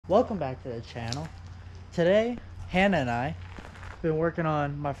Welcome back to the channel. Today, Hannah and I have been working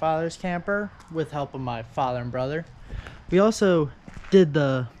on my father's camper with help of my father and brother. We also did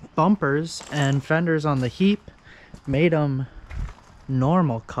the bumpers and fenders on the heap, made them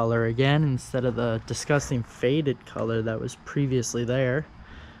normal color again instead of the disgusting faded color that was previously there.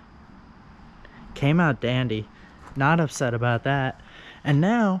 Came out dandy, not upset about that. And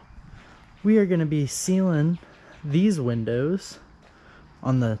now we are going to be sealing these windows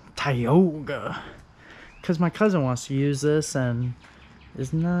on the Tioga because my cousin wants to use this and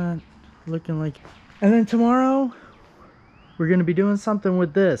is not looking like. And then tomorrow we're going to be doing something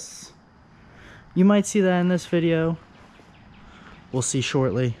with this. You might see that in this video. We'll see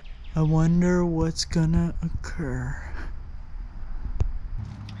shortly. I wonder what's gonna occur.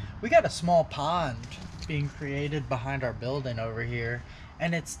 We got a small pond being created behind our building over here,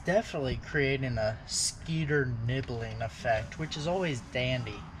 and it's definitely creating a skeeter nibbling effect, which is always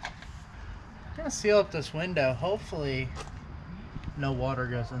dandy. I'm gonna seal up this window. Hopefully no water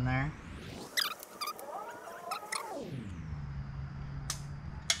goes in there.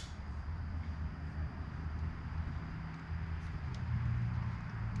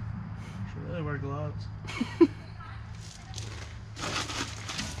 Should really wear gloves.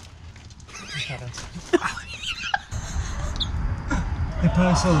 They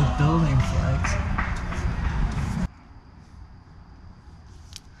probably saw the building flags.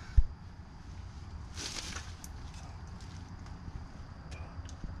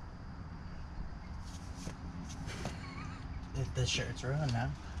 This shirt's ruined now.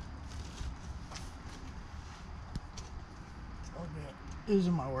 Oh good.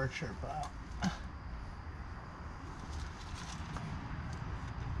 Using my work shirt pile.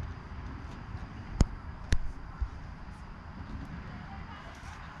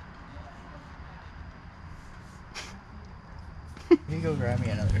 You go grab me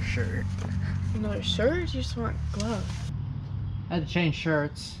another shirt. Another shirt? You just want gloves. I had to change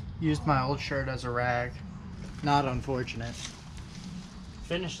shirts. Used my old shirt as a rag. Not unfortunate.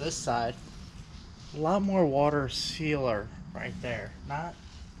 Finish this side. A lot more water sealer right there. Not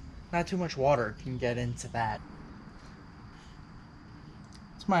too much water can get into that.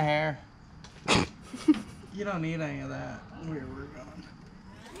 It's my hair. You don't need any of that where we're going.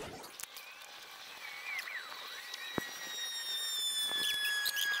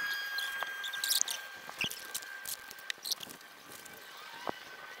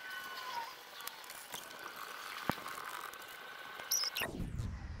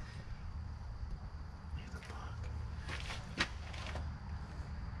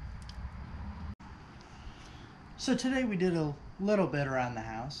 So today we did a little bit around the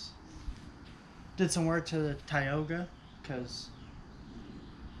house. Did some work to the Tioga because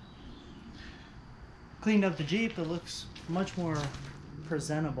cleaned up the Jeep. It looks much more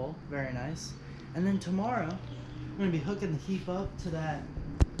presentable, very nice. And then tomorrow I'm going to be hooking the heap up to that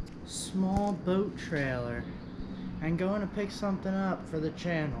small boat trailer and going to pick something up for the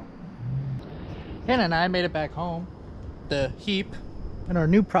channel. Hannah and I made it back home. The heap and our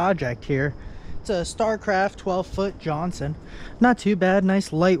new project here. It's a Starcraft 12-foot Johnson. Not too bad.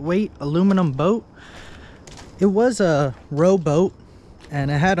 Nice lightweight aluminum boat. It was a rowboat and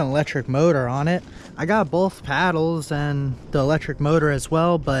it had an electric motor on it. I got both paddles and the electric motor as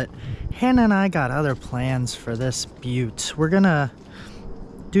well, but Hannah and I got other plans for this beaut. We're gonna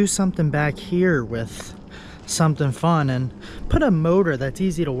do something back here with something fun and put a motor that's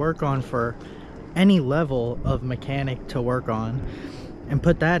easy to work on for any level of mechanic to work on. And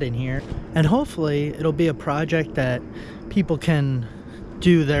put that in here, and hopefully it'll be a project that people can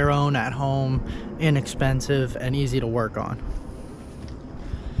do their own at home, inexpensive and easy to work on.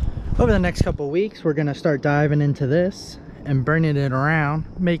 Over the next couple of weeks we're gonna start diving into this and bringing it around,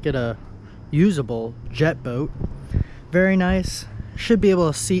 make it a usable jet boat. Very nice. Should be able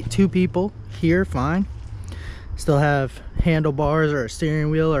to seat 2 people here fine. Still have handlebars or a steering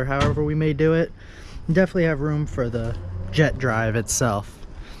wheel or however we may do it. Definitely have room for the jet drive itself.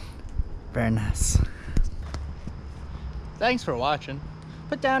 Very nice. Thanks for watching.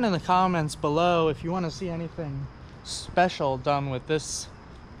 Put down in the comments below if you want to see anything special done with this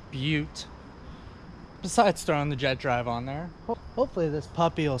beaut besides throwing the jet drive on there. Hopefully this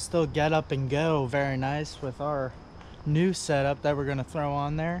puppy will still get up and go very nice with our new setup that we're going to throw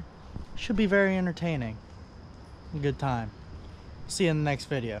on there. Should be very entertaining. A good time. See you in the next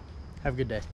video. Have a good day.